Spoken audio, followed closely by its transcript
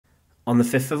On the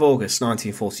 5th of August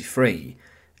 1943,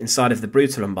 inside of the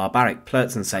brutal and barbaric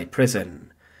Plotzensee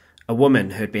Prison, a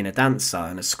woman who had been a dancer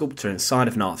and a sculptor inside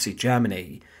of Nazi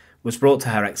Germany was brought to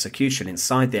her execution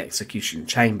inside the execution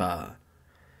chamber.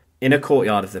 In a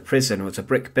courtyard of the prison was a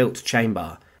brick-built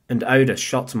chamber, and Oda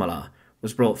Schottmuller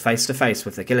was brought face to face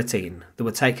with the guillotine that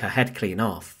would take her head clean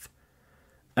off.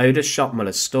 Oda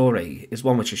Schottmuller's story is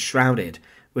one which is shrouded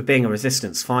with being a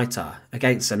resistance fighter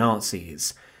against the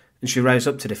Nazis, and she rose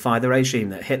up to defy the regime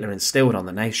that Hitler instilled on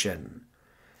the nation.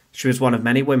 She was one of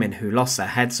many women who lost their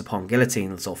heads upon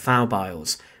guillotines or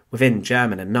Fallbeils within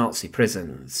German and Nazi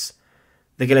prisons.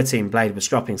 The guillotine blade was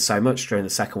dropping so much during the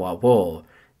Second World War,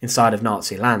 inside of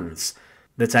Nazi lands,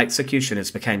 that executioners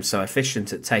became so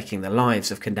efficient at taking the lives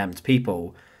of condemned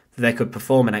people that they could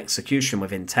perform an execution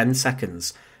within 10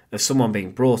 seconds of someone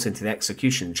being brought into the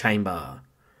execution chamber.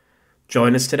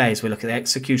 Join us today as we look at the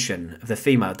execution of the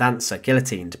female dancer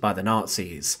guillotined by the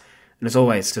Nazis, and as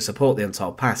always, to support The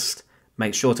Untold Past,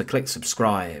 make sure to click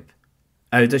subscribe.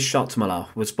 Oda Schottmuller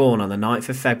was born on the 9th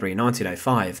of February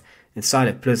 1905 inside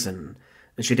of Plotzensee,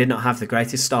 and she did not have the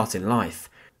greatest start in life,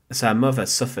 as her mother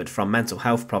suffered from mental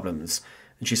health problems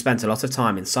and she spent a lot of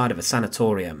time inside of a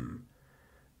sanatorium.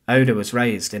 Oda was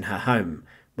raised in her home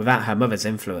without her mother's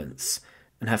influence,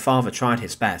 and her father tried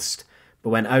his best, but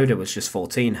when Oda was just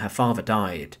 14 her father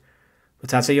died.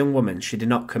 But as a young woman she did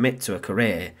not commit to a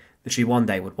career that she one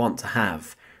day would want to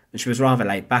have, and she was rather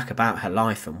laid back about her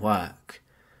life and work.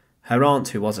 Her aunt,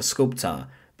 who was a sculptor,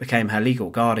 became her legal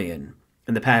guardian,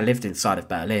 and the pair lived inside of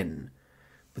Berlin.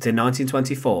 But in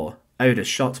 1924, Oda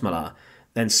Schottmuller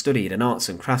then studied an arts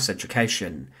and crafts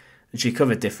education, and she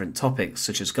covered different topics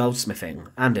such as goldsmithing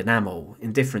and enamel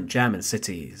in different German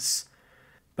cities.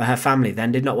 But her family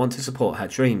then did not want to support her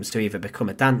dreams to either become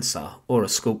a dancer or a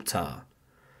sculptor.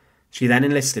 She then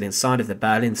enlisted inside of the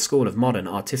Berlin School of Modern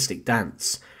Artistic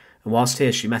Dance, and whilst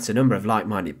here she met a number of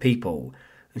like-minded people,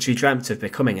 and she dreamt of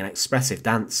becoming an expressive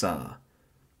dancer.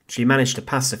 She managed to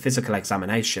pass the physical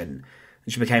examination,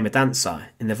 and she became a dancer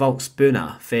in the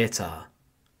Volksbühne theatre.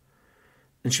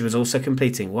 And she was also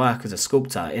completing work as a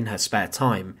sculptor in her spare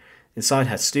time inside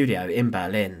her studio in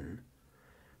Berlin.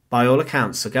 By all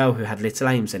accounts, the girl who had little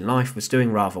aims in life was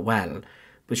doing rather well,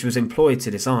 but she was employed to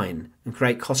design and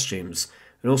create costumes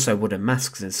and also wooden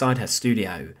masks inside her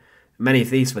studio, and many of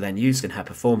these were then used in her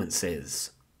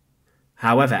performances.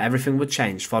 However, everything would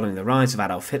change following the rise of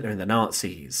Adolf Hitler and the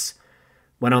Nazis.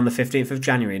 When on the 15th of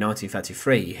January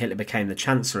 1933 Hitler became the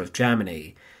Chancellor of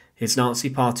Germany, his Nazi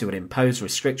party would impose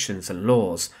restrictions and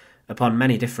laws upon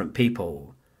many different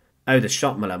people. Oda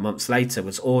Schottmuller months later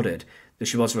was ordered that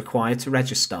she was required to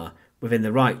register within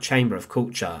the Reich Chamber of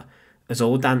Culture, as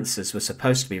all dancers were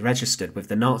supposed to be registered with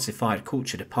the Nazified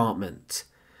Culture Department.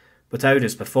 But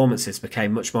Oda's performances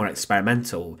became much more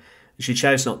experimental, and she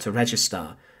chose not to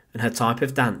register, and her type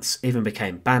of dance even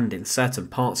became banned in certain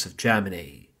parts of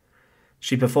Germany.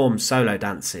 She performed solo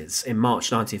dances in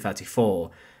March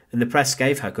 1934, and the press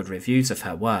gave her good reviews of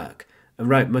her work and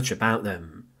wrote much about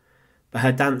them. But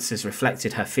her dances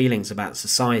reflected her feelings about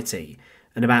society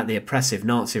and about the oppressive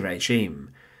Nazi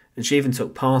regime, and she even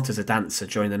took part as a dancer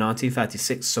during the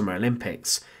 1936 Summer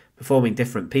Olympics, performing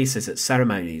different pieces at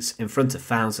ceremonies in front of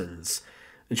thousands,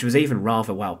 and she was even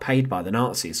rather well paid by the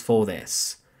Nazis for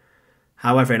this.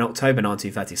 However, in October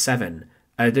 1937,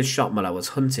 Oda Schottmuller was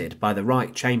hunted by the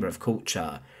Reich Chamber of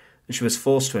Culture, and she was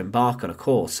forced to embark on a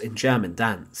course in German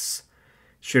dance.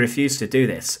 She refused to do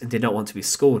this and did not want to be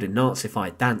schooled in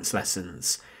Nazified dance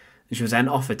lessons, and she was then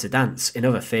offered to dance in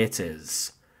other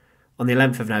theatres. On the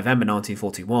 11th of November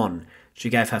 1941, she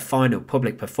gave her final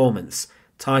public performance,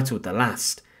 titled The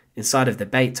Last, inside of the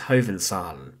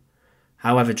Beethovensaal.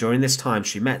 However, during this time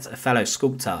she met a fellow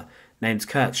sculptor named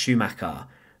Kurt Schumacher,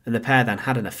 and the pair then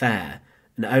had an affair,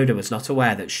 and Oda was not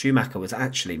aware that Schumacher was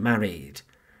actually married.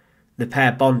 The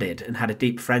pair bonded and had a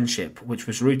deep friendship which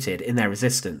was rooted in their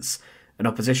resistance and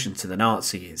opposition to the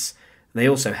Nazis, and they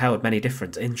also held many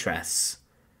different interests.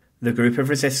 The group of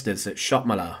resistors that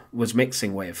Schottmuller was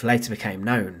mixing with later became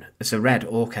known as the Red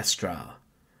Orchestra.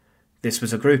 This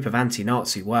was a group of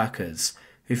anti-Nazi workers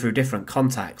who through different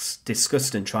contacts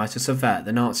discussed and tried to subvert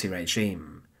the Nazi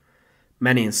regime.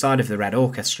 Many inside of the Red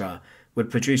Orchestra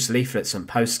would produce leaflets and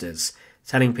posters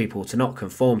telling people to not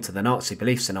conform to the Nazi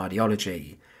beliefs and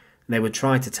ideology, and they would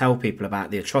try to tell people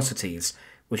about the atrocities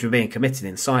which were being committed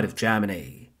inside of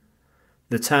Germany.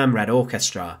 The term Red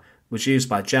Orchestra was used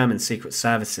by German secret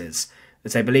services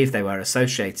as they believed they were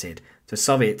associated to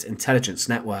Soviet intelligence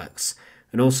networks,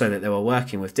 and also that they were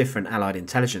working with different Allied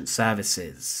intelligence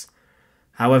services.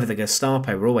 However, the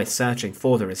Gestapo were always searching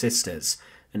for the resistors,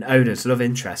 and Oda's love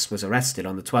interest was arrested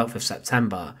on the 12th of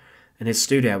September, and his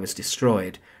studio was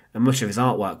destroyed and much of his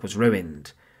artwork was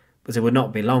ruined, but it would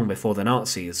not be long before the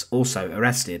Nazis also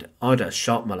arrested Oda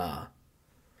Schottmuller.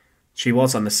 She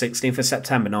was on the 16th of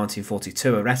September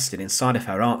 1942 arrested inside of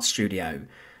her art studio.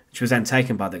 She was then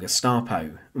taken by the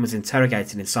Gestapo and was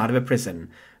interrogated inside of a prison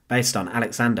based on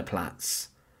Alexanderplatz.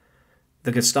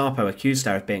 The Gestapo accused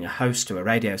her of being a host to a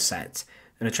radio set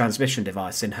and a transmission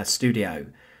device in her studio,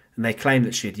 and they claimed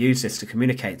that she had used this to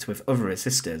communicate with other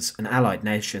resistors and allied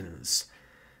nations.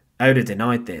 Oda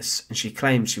denied this, and she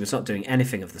claimed she was not doing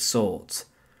anything of the sort.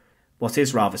 What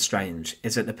is rather strange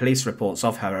is that the police reports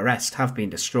of her arrest have been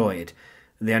destroyed,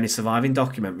 and the only surviving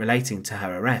document relating to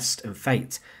her arrest and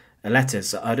fate are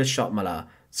letters that Oda Schottmuller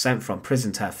sent from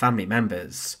prison to her family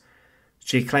members.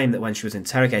 She claimed that when she was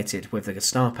interrogated with the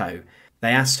Gestapo,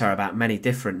 they asked her about many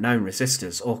different known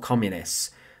resistors or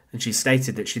communists, and she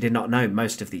stated that she did not know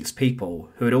most of these people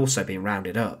who had also been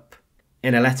rounded up.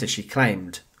 In a letter she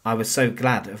claimed, "I was so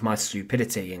glad of my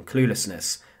stupidity and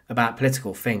cluelessness about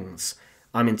political things.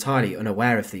 I'm entirely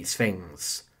unaware of these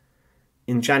things."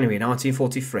 In January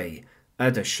 1943,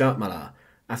 Oda Schottmuller,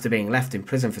 after being left in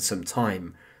prison for some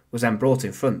time, was then brought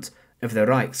in front of the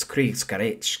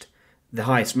Reichskriegsgericht, the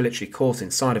highest military court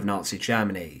inside of Nazi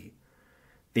Germany.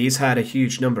 These heard a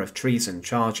huge number of treason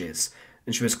charges,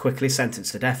 and she was quickly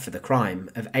sentenced to death for the crime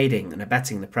of aiding and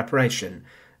abetting the preparation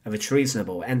of a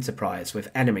treasonable enterprise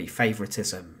with enemy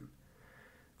favouritism.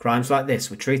 Crimes like this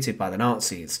were treated by the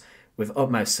Nazis with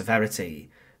utmost severity,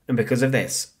 and because of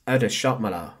this, Oda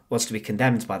Schottmuller was to be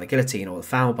condemned by the guillotine or the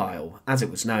Fallbeil, as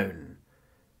it was known.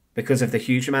 Because of the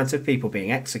huge amount of people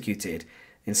being executed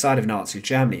inside of Nazi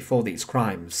Germany for these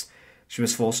crimes, she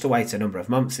was forced to wait a number of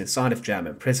months inside of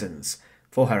German prisons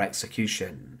for her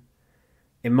execution.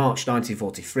 In March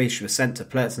 1943 she was sent to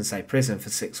Plotzensee Prison for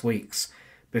 6 weeks,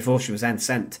 before she was then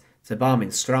sent to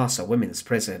Barmenstrasse Women's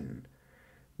Prison.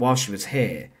 While she was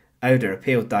here, Oda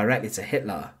appealed directly to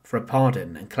Hitler for a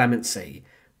pardon and clemency,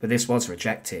 but this was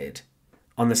rejected.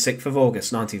 On the 6th of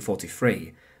August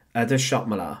 1943, Oda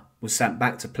Schottmuller was sent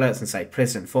back to Plotzensee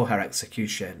Prison for her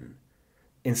execution.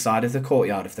 Inside of the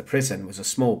courtyard of the prison was a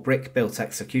small brick-built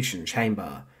execution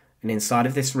chamber, and inside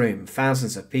of this room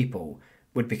thousands of people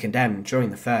would be condemned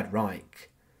during the Third Reich.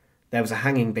 There was a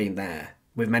hanging beam there,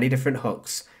 with many different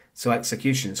hooks, so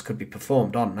executions could be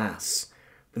performed en masse,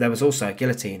 but there was also a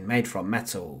guillotine made from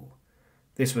metal.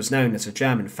 This was known as a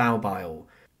German Fallbeil,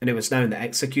 and it was known that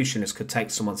executioners could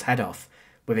take someone's head off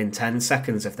within 10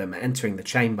 seconds of them entering the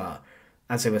chamber,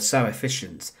 as they were so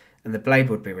efficient, and the blade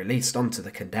would be released onto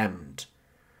the condemned.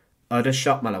 Oda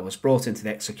Schottmuller was brought into the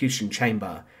execution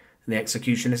chamber, and the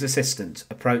executioner's assistant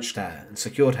approached her and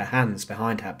secured her hands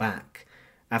behind her back,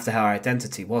 after her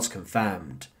identity was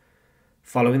confirmed.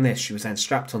 Following this, she was then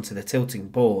strapped onto the tilting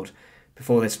board,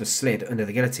 before this was slid under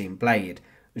the guillotine blade,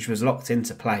 which was locked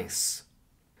into place.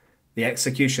 The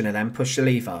executioner then pushed a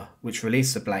lever, which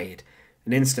released the blade,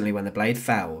 and instantly when the blade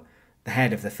fell, the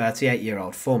head of the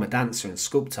 38-year-old former dancer and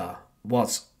sculptor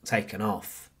was taken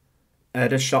off.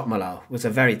 Oda Schottmuller was a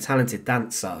very talented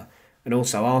dancer and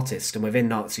also artist, and within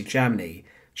Nazi Germany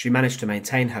she managed to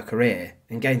maintain her career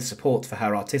and gain support for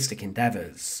her artistic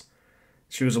endeavours.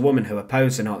 She was a woman who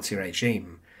opposed the Nazi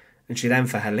regime, and she then,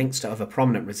 for her links to other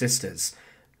prominent resistors,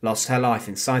 lost her life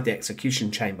inside the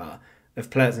execution chamber of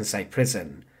Plotzensee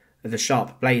Prison at the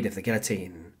sharp blade of the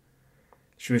guillotine.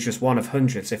 She was just one of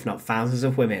hundreds, if not thousands,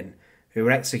 of women who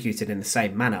were executed in the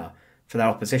same manner for their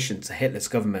opposition to Hitler's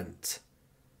government.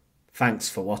 Thanks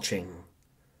for watching.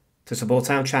 To support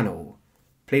our channel,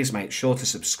 please make sure to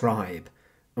subscribe,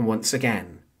 and once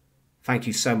again, thank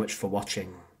you so much for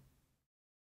watching.